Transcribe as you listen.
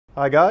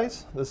Hi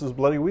guys, this is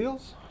Bloody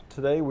Wheels.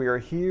 Today we are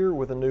here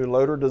with a new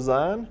loader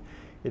design.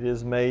 It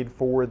is made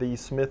for the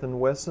Smith &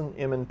 Wesson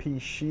M&P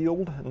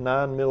Shield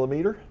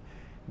 9mm.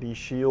 The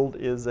Shield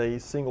is a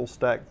single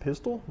stack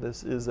pistol.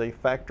 This is a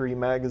factory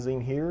magazine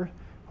here,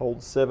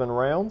 holds 7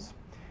 rounds.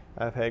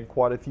 I've had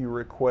quite a few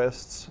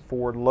requests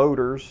for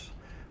loaders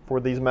for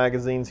these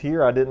magazines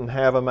here. I didn't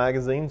have a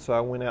magazine, so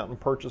I went out and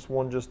purchased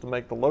one just to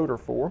make the loader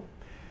for.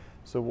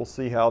 So we'll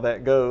see how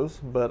that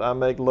goes, but I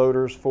make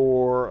loaders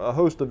for a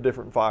host of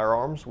different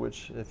firearms,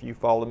 which if you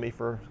followed me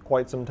for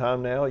quite some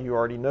time now, you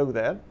already know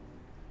that.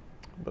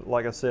 But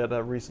like I said,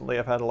 recently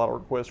I've had a lot of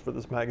requests for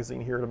this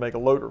magazine here to make a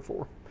loader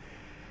for.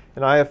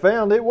 And I have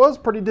found it was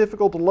pretty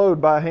difficult to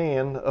load by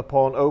hand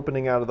upon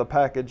opening out of the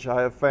package.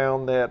 I have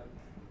found that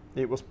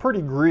it was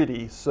pretty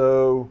gritty,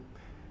 so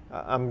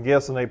I'm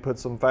guessing they put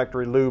some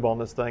factory lube on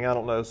this thing, I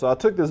don't know. So I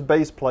took this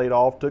base plate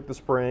off, took the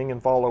spring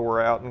and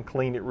follower out and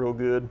cleaned it real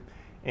good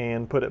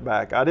and put it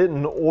back. I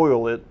didn't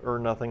oil it or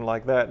nothing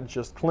like that,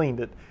 just cleaned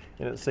it,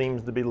 and it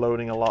seems to be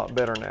loading a lot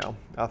better now.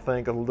 I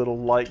think a little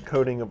light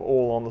coating of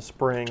oil on the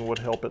spring would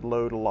help it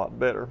load a lot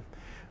better.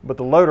 But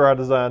the loader I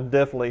designed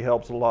definitely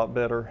helps a lot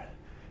better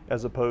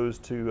as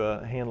opposed to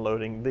hand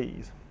loading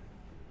these.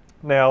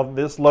 Now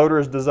this loader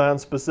is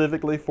designed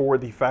specifically for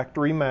the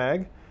factory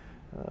mag.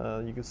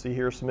 You can see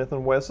here Smith &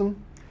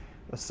 Wesson.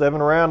 A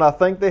 7 round, I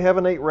think they have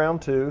an 8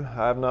 round too.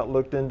 I have not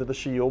looked into the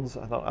Shields.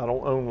 I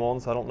don't own one,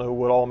 so I don't know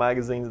what all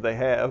magazines they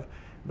have.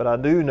 But I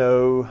do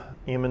know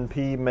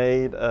M&P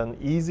made an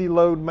easy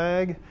load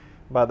mag.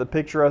 By the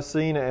picture I've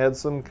seen, it had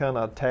some kind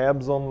of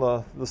tabs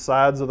on the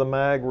sides of the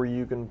mag where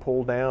you can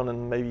pull down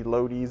and maybe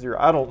load easier.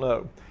 I don't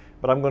know.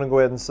 But I'm going to go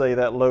ahead and say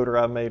that loader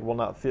I made will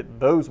not fit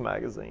those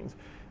magazines,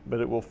 but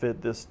it will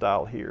fit this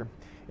style here.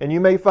 And you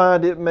may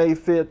find it may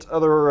fit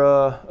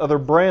other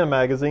brand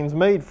magazines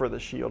made for the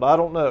Shield. I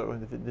don't know.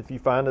 If you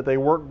find that they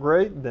work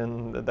great,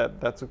 then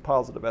that's a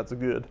positive. That's a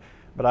good.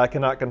 But I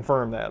cannot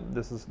confirm that.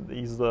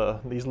 These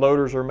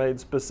loaders are made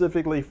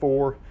specifically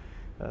for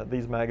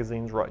these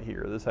magazines right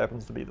here. This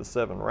happens to be the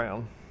 7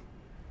 round.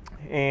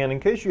 And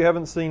in case you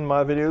haven't seen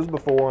my videos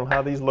before on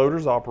how these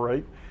loaders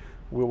operate,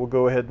 we will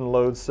go ahead and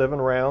load 7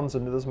 rounds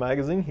into this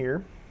magazine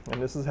here.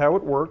 And this is how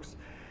it works.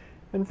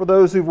 And for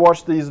those who've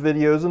watched these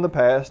videos in the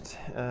past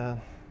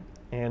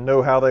and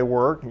know how they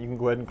work, you can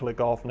go ahead and click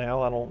off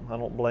now. I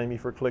don't blame you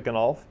for clicking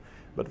off.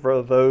 But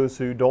for those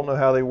who don't know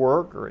how they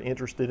work or are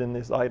interested in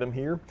this item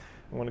here,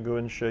 I'm going to go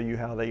ahead and show you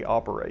how they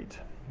operate.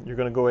 You're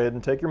going to go ahead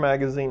and take your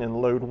magazine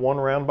and load 1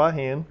 round by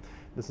hand.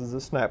 This is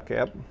a snap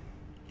cap.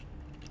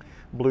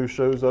 Blue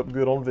shows up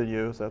good on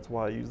videos, that's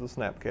why I use the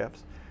snap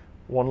caps.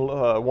 One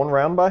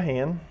round by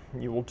hand.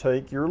 You will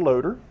take your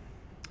loader.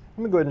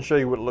 Let me go ahead and show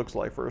you what it looks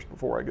like first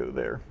before I go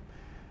there.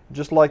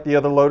 Just like the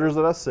other loaders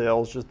that I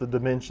sell, it's just the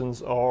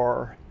dimensions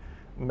are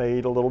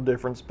made a little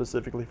different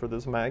specifically for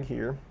this mag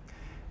here.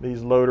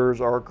 These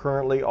loaders are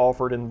currently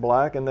offered in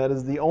black, and that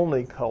is the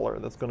only color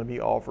that's going to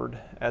be offered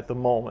at the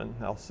moment.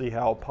 I'll see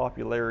how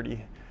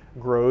popularity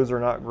grows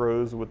or not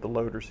grows with the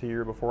loaders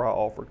here before I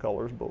offer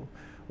colors, but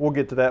we'll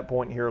get to that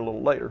point here a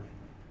little later.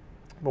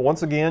 But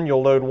once again,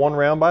 you'll load 1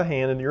 round by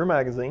hand into your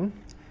magazine.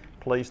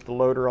 Place the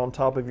loader on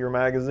top of your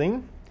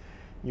magazine.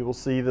 You will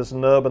see this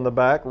nub in the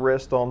back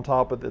rest on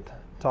top of the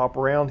top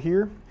round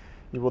here.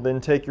 You will then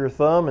take your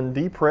thumb and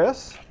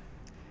depress,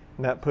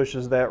 and that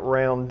pushes that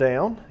round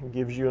down and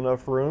gives you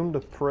enough room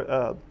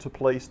to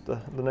place the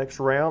next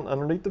round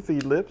underneath the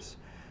feed lips.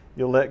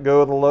 You'll let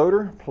go of the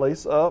loader,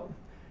 place up,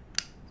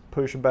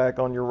 push back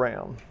on your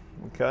round.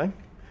 Okay,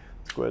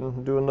 let's go ahead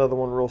and do another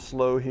one real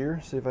slow here,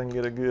 see if I can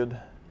get a good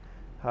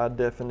high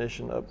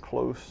definition up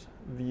close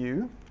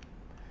view.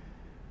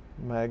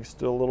 Mag's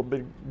still a little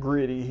bit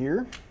gritty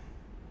here.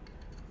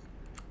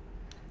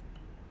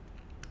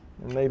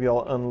 And maybe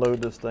I'll unload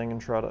this thing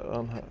and try to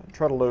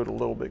load a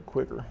little bit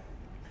quicker.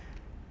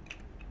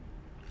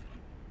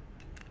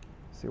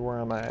 See where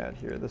I'm at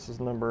here. This is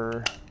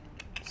number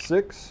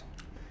 6.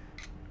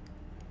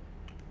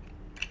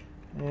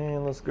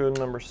 And let's go to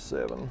number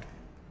 7.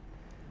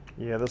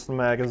 Yeah, this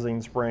magazine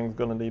spring is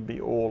going to need to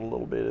be oiled a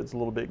little bit. It's a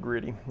little bit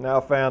gritty. Now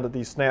I found that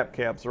these snap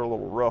caps are a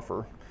little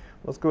rougher.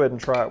 Let's go ahead and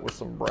try it with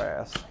some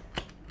brass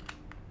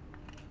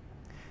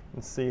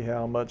and see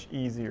how much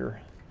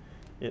easier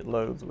it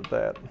loads with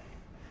that.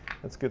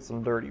 Let's get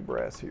some dirty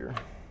brass here.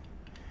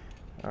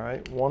 All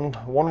right, one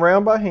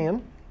round by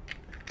hand.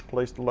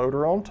 Place the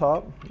loader on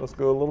top. Let's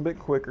go a little bit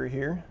quicker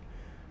here.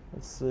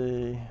 Let's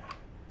see.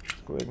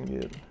 Let's go ahead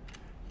and get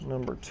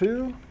number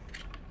 2,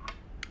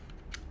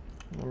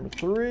 number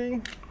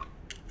 3,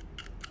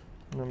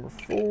 number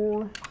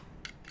 4,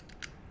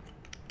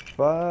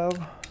 5,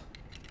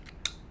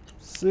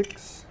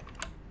 6,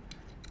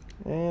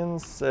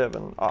 and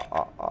 7.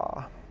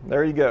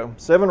 There you go.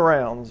 7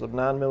 rounds of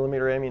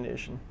 9mm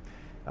ammunition.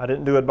 I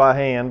didn't do it by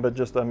hand, but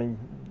just, I mean,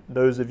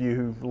 those of you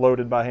who've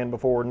loaded by hand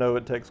before know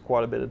it takes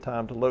quite a bit of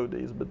time to load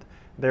these, but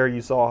there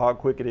you saw how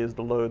quick it is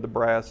to load the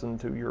brass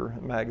into your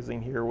magazine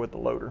here with the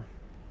loader.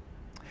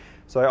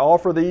 So I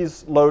offer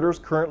these loaders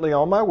currently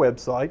on my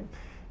website.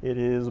 It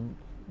is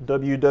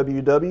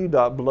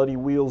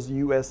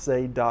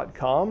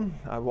www.bloodywheelsusa.com.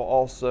 I will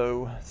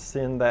also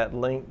send that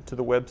link to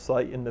the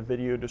website in the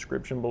video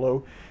description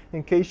below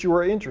in case you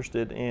are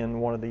interested in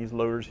one of these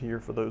loaders here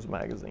for those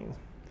magazines.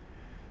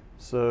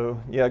 So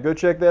yeah, go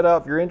check that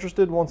out if you're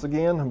interested. Once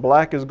again,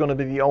 black is going to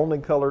be the only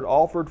color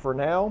offered for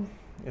now.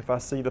 If I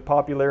see the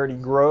popularity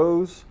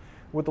grows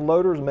with the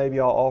loaders, maybe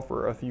I'll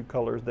offer a few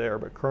colors there,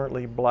 but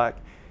currently black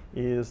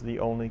is the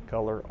only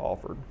color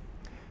offered.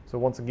 So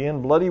once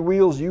again,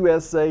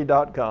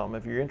 bloodywheelsusa.com.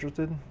 If you're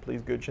interested,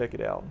 please go check it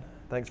out.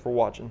 Thanks for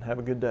watching. Have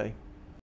a good day.